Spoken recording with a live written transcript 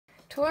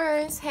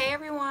Taurus, hey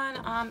everyone,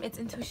 it's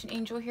Intuition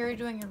Angel here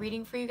doing a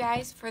reading for you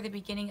guys for the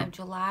beginning of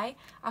July.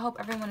 I hope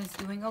everyone is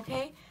doing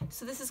okay.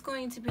 So this is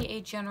going to be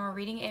a general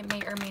reading. It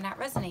may or may not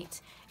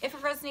resonate. If it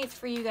resonates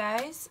for you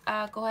guys,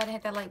 go ahead and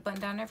hit that like button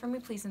down there for me,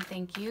 please and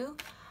thank you.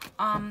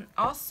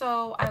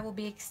 Also, I will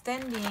be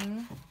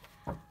extending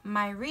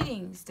my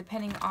readings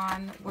depending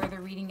on where the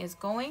reading is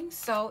going.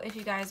 So if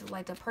you guys would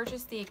like to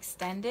purchase the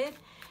extended,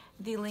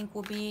 the link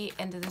will be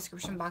in the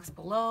description box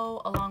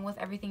below, along with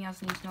everything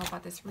else you need to know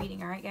about this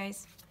reading. All right,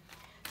 guys?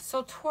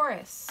 So,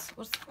 Taurus,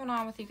 what's going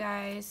on with you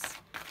guys?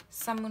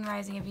 Sun, Moon,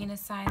 Rising, and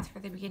Venus signs for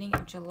the beginning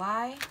of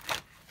July.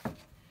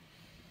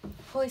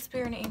 Holy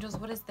Spirit and angels,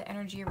 what is the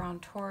energy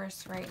around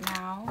Taurus right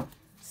now?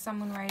 Sun,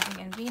 Moon,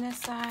 Rising, and Venus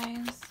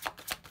signs.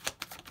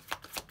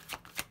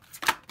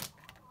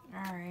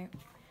 All right.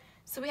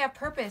 So we have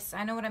purpose.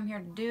 I know what I'm here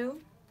to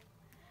do.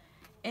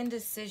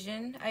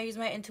 Indecision. I use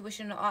my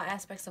intuition in all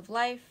aspects of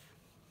life.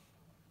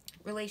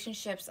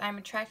 Relationships. I'm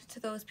attracted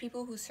to those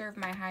people who serve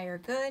my higher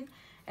good.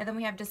 And then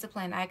we have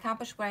discipline. I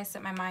accomplish what I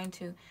set my mind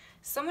to.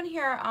 Someone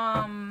here,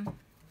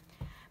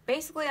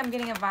 basically I'm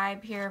getting a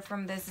vibe here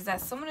from this is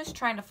that someone is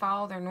trying to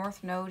follow their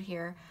north node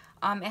here.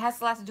 It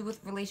has a lot to do with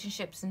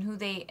relationships and who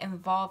they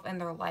involve in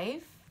their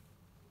life.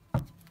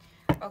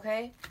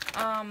 Okay.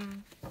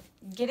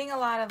 Getting a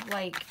lot of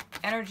like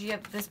energy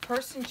of this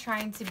person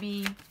trying to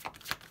be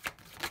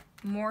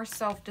more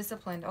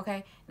self-disciplined.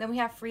 Okay, then we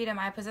have freedom.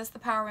 I possess the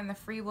power and the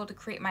free will to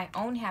create my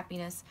own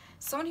happiness.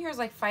 Someone here is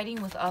like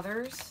fighting with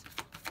others.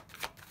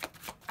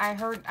 I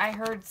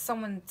heard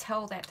someone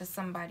tell that to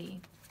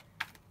somebody.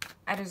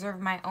 I deserve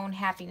my own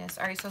happiness.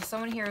 All right, so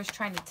someone here is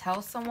trying to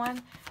tell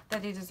someone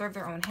that they deserve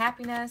their own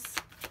happiness,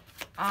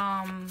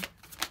 that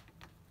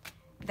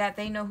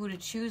they know who to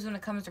choose when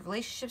it comes to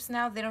relationships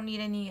now. They don't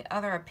need any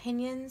other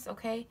opinions.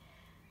 Okay,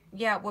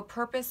 yeah, with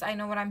purpose, I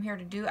know what I'm here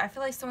to do. I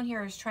feel like someone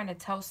here is trying to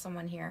tell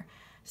someone here.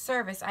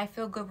 Service, I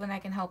feel good when I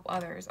can help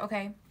others.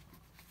 Okay.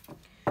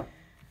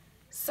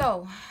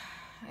 So,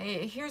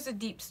 here's a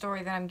deep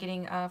story that I'm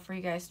getting for you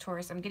guys,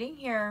 Taurus. I'm getting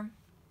here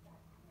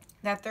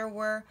that there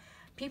were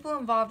people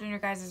involved in your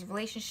guys'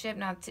 relationship.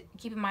 Now,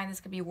 keep in mind, this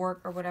could be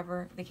work or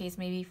whatever the case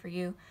may be for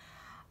you.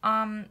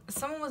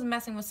 Someone was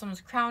messing with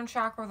someone's crown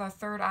chakra, their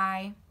third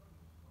eye,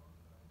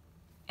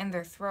 and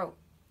their throat.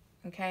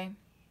 Okay.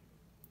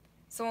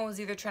 Someone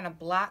was either trying to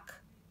block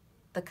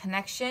the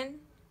connection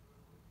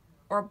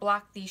or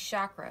block these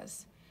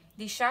chakras.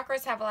 These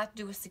chakras have a lot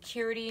to do with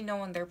security,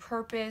 knowing their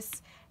purpose,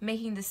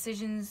 making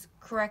decisions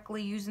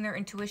correctly, using their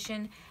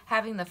intuition,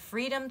 having the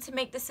freedom to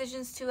make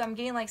decisions too. I'm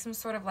getting like some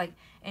sort of like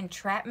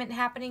entrapment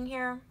happening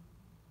here.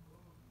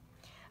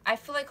 I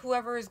feel like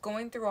whoever is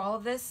going through all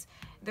of this,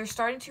 they're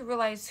starting to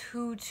realize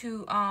who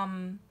to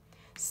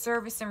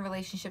service in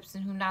relationships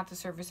and who not to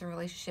service in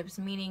relationships,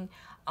 meaning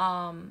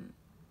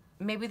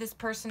maybe this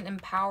person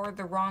empowered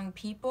the wrong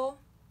people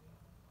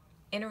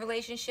in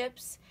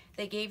relationships.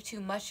 They gave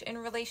too much in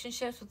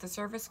relationships with the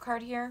service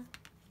card here.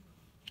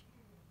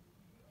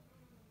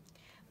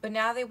 But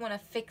now they want to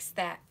fix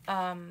that.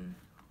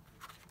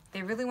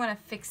 They really want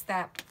to fix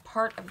that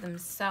part of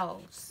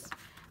themselves.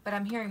 But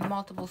I'm hearing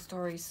multiple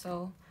stories,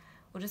 so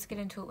we'll just get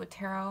into it with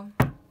tarot.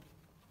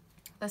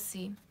 Let's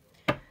see.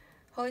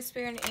 Holy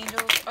Spirit and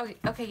angels.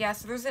 Okay, yeah,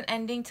 so there's an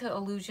ending to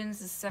illusions.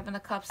 The Seven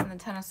of Cups and the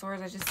Ten of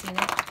Swords. I just seen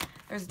it.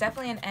 There's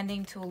definitely an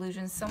ending to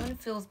illusions. Someone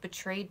feels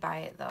betrayed by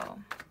it, though.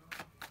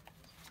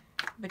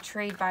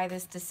 Betrayed by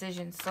this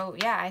decision. So,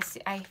 yeah,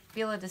 I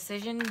feel a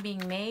decision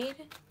being made.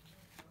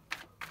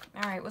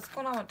 All right, what's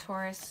going on with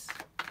Taurus?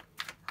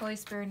 Holy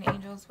Spirit and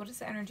angels. What is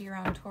the energy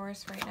around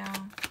Taurus right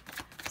now?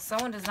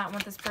 Someone does not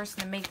want this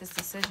person to make this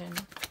decision.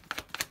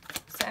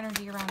 What's the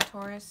energy around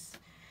Taurus?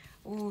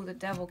 Ooh, the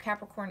devil.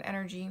 Capricorn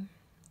energy.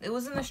 It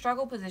was in the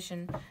struggle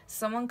position.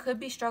 Someone could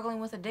be struggling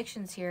with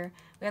addictions here.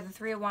 We have the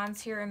Three of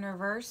Wands here in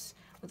reverse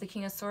with the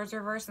King of Swords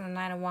reverse and the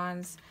Nine of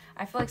Wands.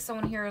 I feel like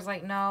someone here is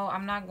like, no,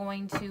 I'm not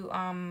going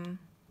to...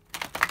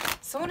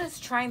 Someone is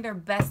trying their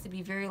best to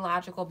be very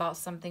logical about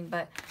something,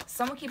 but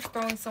someone keeps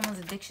throwing someone's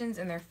addictions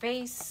in their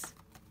face.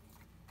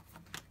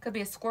 Could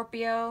be a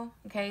Scorpio.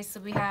 Okay, so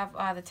we have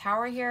the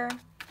Tower here.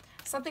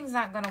 Something's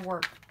not going to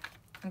work.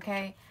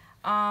 Okay.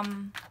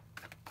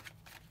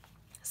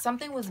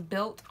 Something was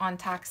built on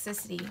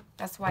toxicity.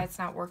 That's why it's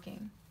not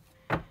working.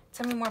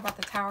 Tell me more about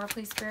the Tower,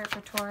 please, Spirit, for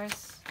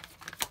Taurus.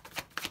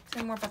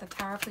 Tell me more about the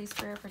Tower, please,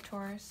 Spirit, for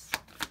Taurus.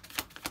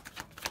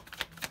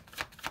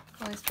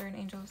 Holy Spirit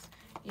and angels.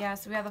 Yeah,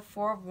 so we have the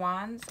Four of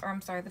Wands. Or,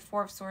 I'm sorry, the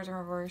Four of Swords in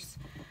reverse.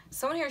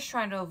 Someone here is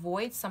trying to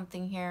avoid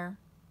something here.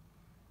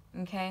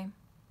 Okay.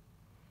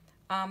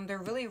 They're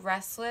really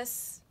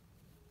restless.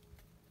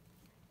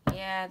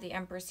 Yeah, the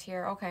Empress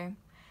here. Okay.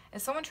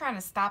 Is someone trying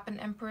to stop an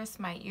Empress?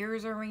 My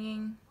ears are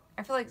ringing.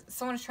 I feel like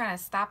someone's trying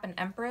to stop an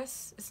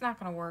Empress. It's not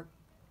going to work.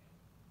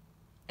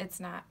 It's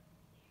not.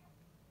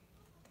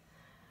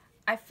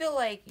 I feel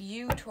like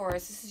you,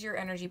 Taurus, this is your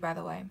energy, by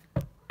the way.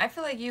 I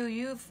feel like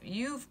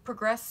you've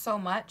progressed so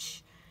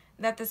much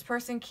that this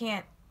person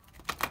can't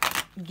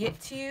get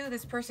to you.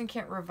 This person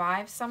can't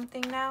revive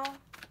something now.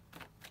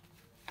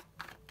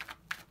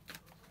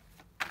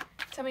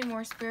 Tell me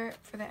more, Spirit,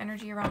 for the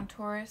energy around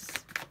Taurus.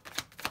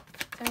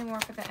 Tell me more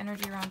for the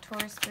energy around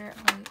Taurus, Spirit.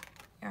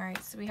 All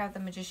right, so we have the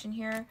Magician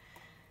here.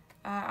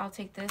 I'll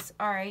take this.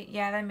 All right,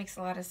 yeah, that makes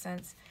a lot of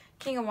sense.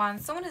 King of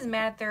Wands. Someone is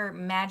mad at their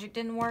magic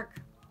didn't work.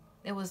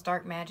 It was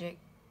dark magic.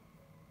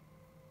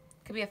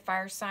 Could be a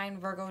fire sign,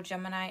 Virgo,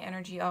 Gemini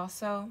energy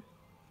also.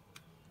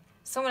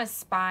 Someone is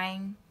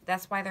spying.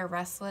 That's why they're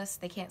restless.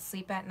 They can't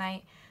sleep at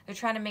night. They're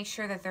trying to make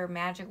sure that their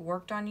magic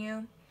worked on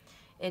you.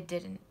 It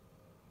didn't.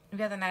 We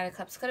got the Knight of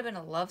Cups. Could have been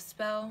a love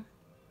spell.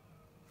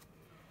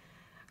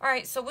 All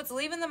right, so what's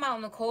leaving them out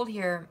in the cold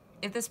here,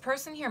 if this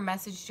person here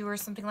messaged you or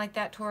something like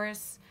that,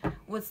 Taurus,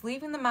 what's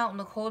leaving them out in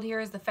the cold here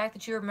is the fact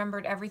that you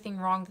remembered everything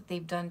wrong that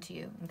they've done to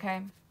you,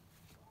 okay?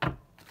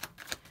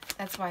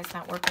 That's why it's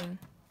not working.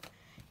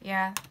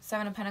 Yeah,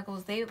 Seven of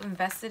Pentacles, they've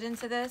invested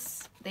into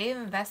this. They've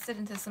invested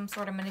into some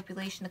sort of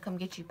manipulation to come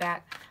get you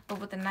back. But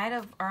with the Knight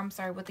of, or I'm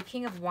sorry, with the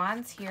King of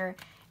Wands here,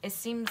 it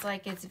seems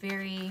like it's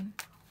very,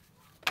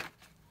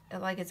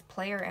 like it's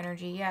player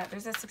energy. Yeah,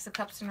 there's that Six of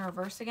Cups in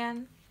reverse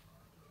again.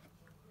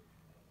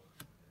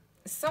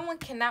 Someone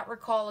cannot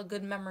recall a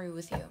good memory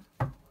with you.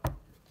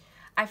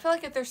 I feel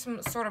like if there's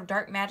some sort of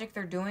dark magic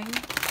they're doing,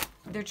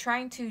 they're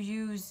trying to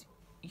use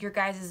your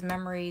guys'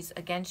 memories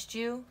against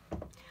you.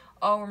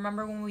 Oh,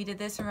 remember when we did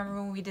this? Remember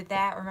when we did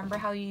that? Remember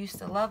how you used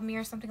to love me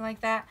or something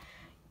like that?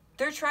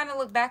 They're trying to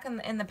look back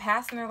in the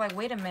past and they're like,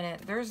 wait a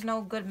minute. There's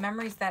no good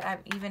memories that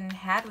I've even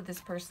had with this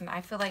person.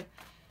 I feel like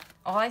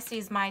all I see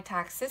is my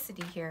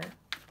toxicity here.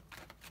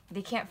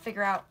 They can't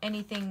figure out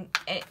anything.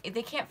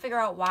 They can't figure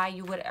out why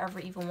you would ever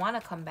even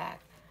want to come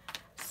back.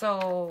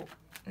 So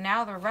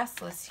now they're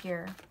restless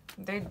here.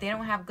 They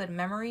don't have good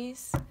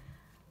memories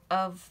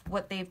of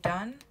what they've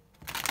done.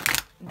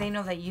 They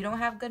know that you don't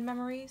have good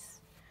memories.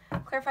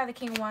 Clarify the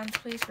King of Wands,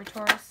 please, for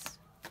Taurus.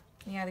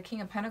 Yeah, the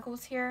King of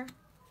Pentacles here.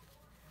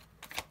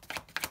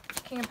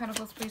 King of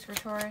Pentacles, please, for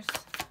Taurus.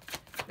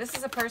 This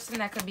is a person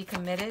that could be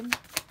committed,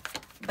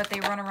 but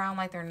they run around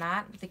like they're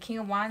not. The King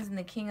of Wands and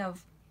the King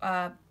of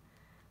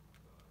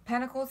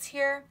Pentacles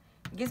here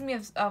gives me a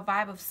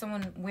vibe of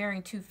someone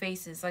wearing two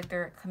faces, like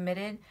they're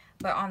committed,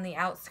 but on the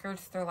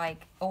outskirts they're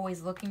like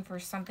always looking for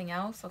something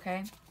else,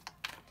 okay?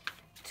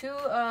 Two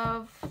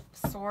of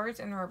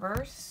Swords in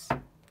reverse.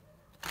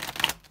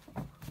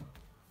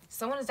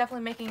 Someone is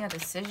definitely making a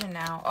decision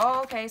now.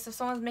 Oh, okay, so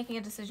someone's making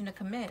a decision to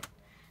commit.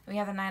 We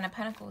have the Nine of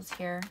Pentacles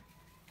here.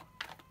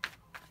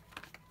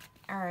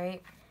 All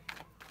right.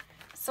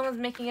 Someone's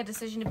making a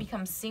decision to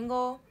become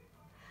single.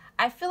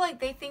 I feel like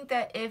they think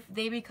that if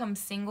they become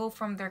single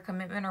from their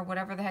commitment or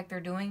whatever the heck they're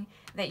doing,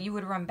 that you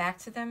would run back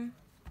to them.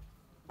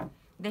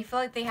 They feel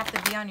like they have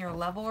to be on your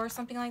level or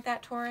something like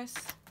that, Taurus.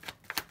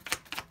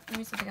 Give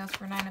me something else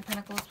for Nine of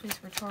Pentacles, please,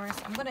 for Taurus.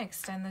 I'm going to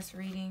extend this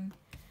reading.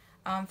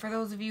 For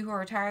those of you who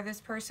are tired of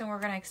this person, we're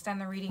going to extend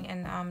the reading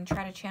and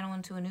try to channel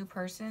into a new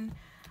person.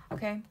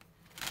 Okay.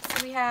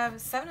 So we have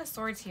Seven of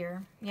Swords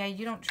here. Yeah,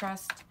 you don't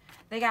trust.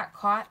 They got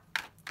caught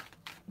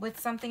with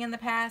something in the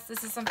past.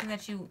 This is something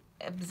that you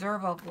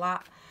observe a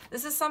lot.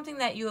 This is something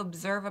that you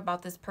observe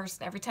about this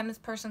person. Every time this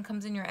person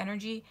comes in your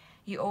energy,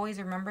 you always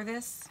remember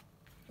this,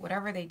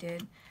 whatever they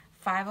did.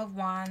 Five of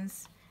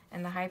Wands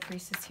and the High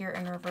Priestess here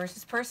in reverse.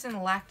 This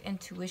person lacked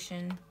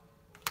intuition.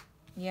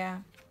 Yeah.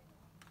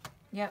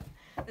 Yep.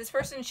 This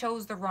person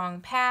chose the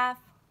wrong path.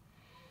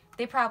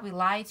 They probably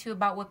lied to you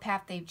about what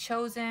path they've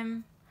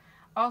chosen.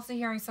 Also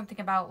hearing something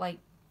about, like,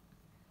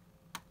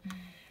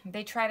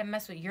 they try to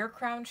mess with your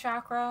crown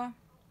chakra.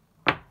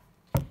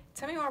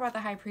 Tell me more about the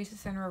High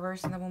Priestess in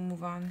reverse and then we'll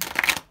move on.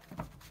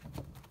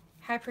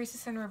 High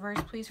Priestess in reverse,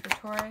 please, for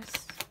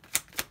Taurus.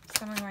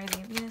 Sun, Moon,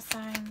 Rising, and Venus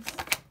signs.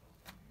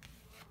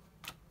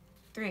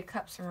 Three of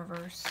Cups in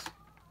reverse.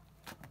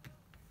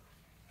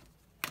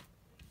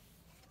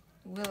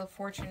 Wheel of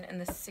Fortune and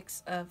the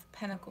Six of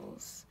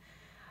Pentacles.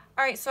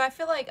 All right, so I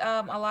feel like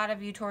a lot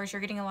of you, Taurus,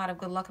 you're getting a lot of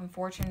good luck and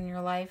fortune in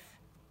your life.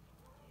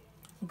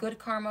 Good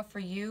karma for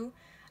you.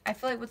 I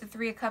feel like with the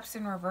Three of Cups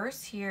in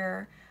reverse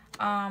here,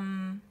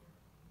 someone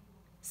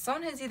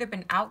has either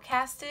been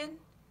outcasted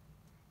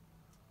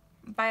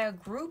by a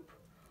group,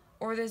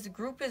 or this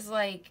group is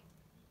like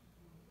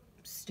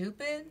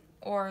stupid,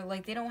 or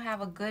like they don't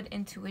have a good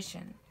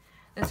intuition.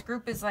 This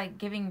group is like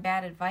giving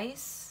bad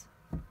advice,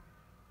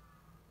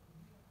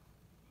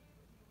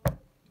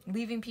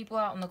 leaving people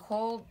out in the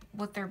cold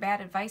with their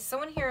bad advice.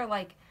 Someone here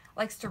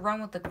likes to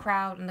run with the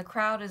crowd, and the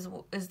crowd is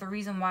the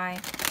reason why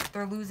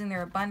they're losing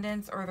their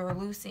abundance, or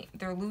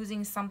they're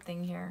losing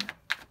something here.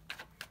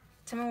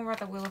 Tell me more about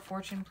the Wheel of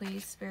Fortune,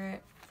 please,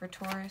 Spirit, for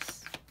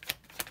Taurus.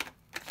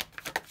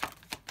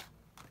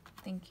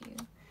 Thank you.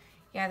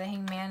 Yeah, the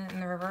Hangman in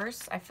the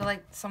reverse. I feel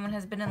like someone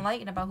has been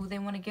enlightened about who they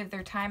want to give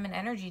their time and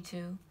energy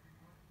to.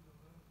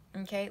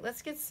 Okay,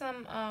 let's get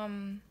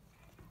some,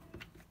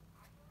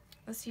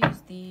 let's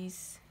use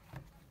these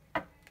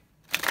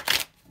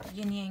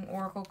Yin Yang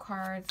Oracle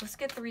cards. Let's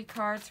get 3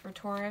 cards for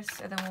Taurus,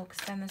 and then we'll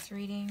extend this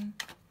reading.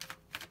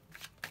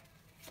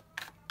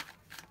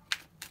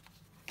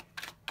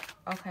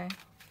 Okay.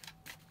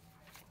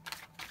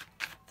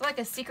 I feel like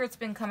a secret's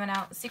been coming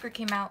out. Secret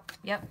came out.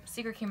 Yep,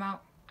 secret came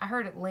out. I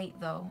heard it late,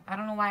 though. I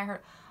don't know why I heard...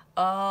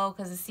 Oh,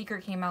 because the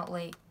secret came out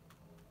late.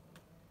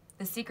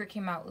 The secret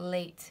came out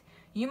late.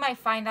 You might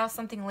find out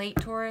something late,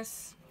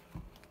 Taurus.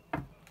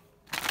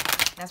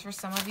 That's for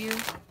some of you.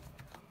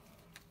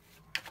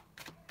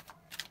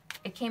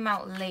 It came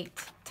out late.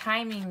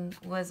 Timing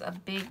was a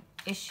big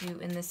issue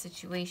in this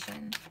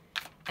situation.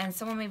 And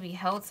someone maybe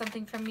held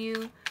something from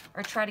you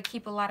or tried to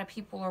keep a lot of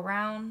people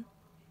around.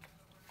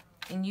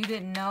 And you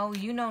didn't know.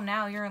 You know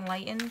now. You're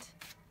enlightened.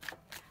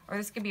 Or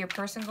this could be a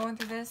person going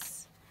through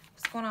this.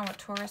 What's going on with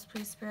Taurus,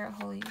 please, Spirit,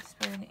 Holy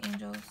Spirit, and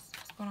angels?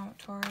 What's going on with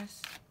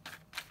Taurus?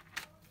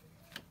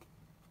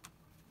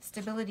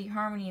 Stability,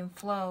 harmony, and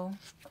flow.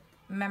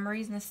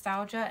 Memories,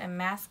 nostalgia, and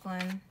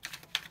masculine.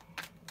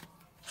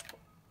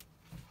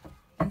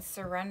 And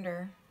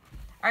surrender.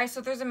 Alright,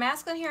 so there's a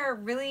masculine here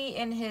really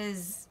in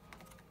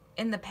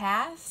the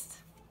past.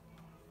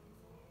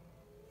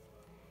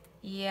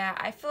 Yeah,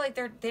 I feel like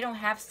they don't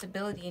have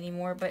stability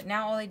anymore, but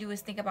now all they do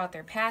is think about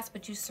their past,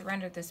 but you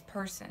surrender this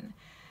person.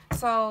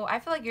 So I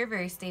feel like you're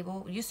very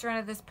stable. You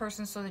surrender this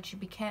person so that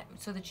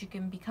you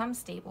can become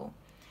stable.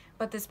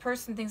 But this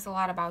person thinks a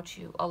lot about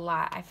you, a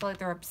lot. I feel like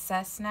they're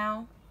obsessed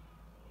now.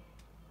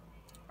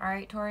 All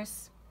right,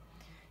 Taurus.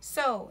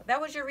 So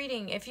that was your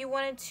reading. If you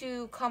wanted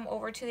to come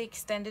over to the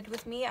extended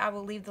with me, I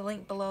will leave the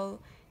link below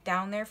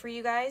down there for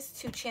you guys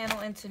to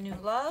channel into new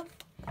love.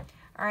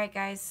 All right,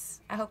 guys.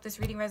 I hope this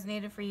reading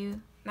resonated for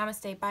you.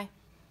 Namaste. Bye.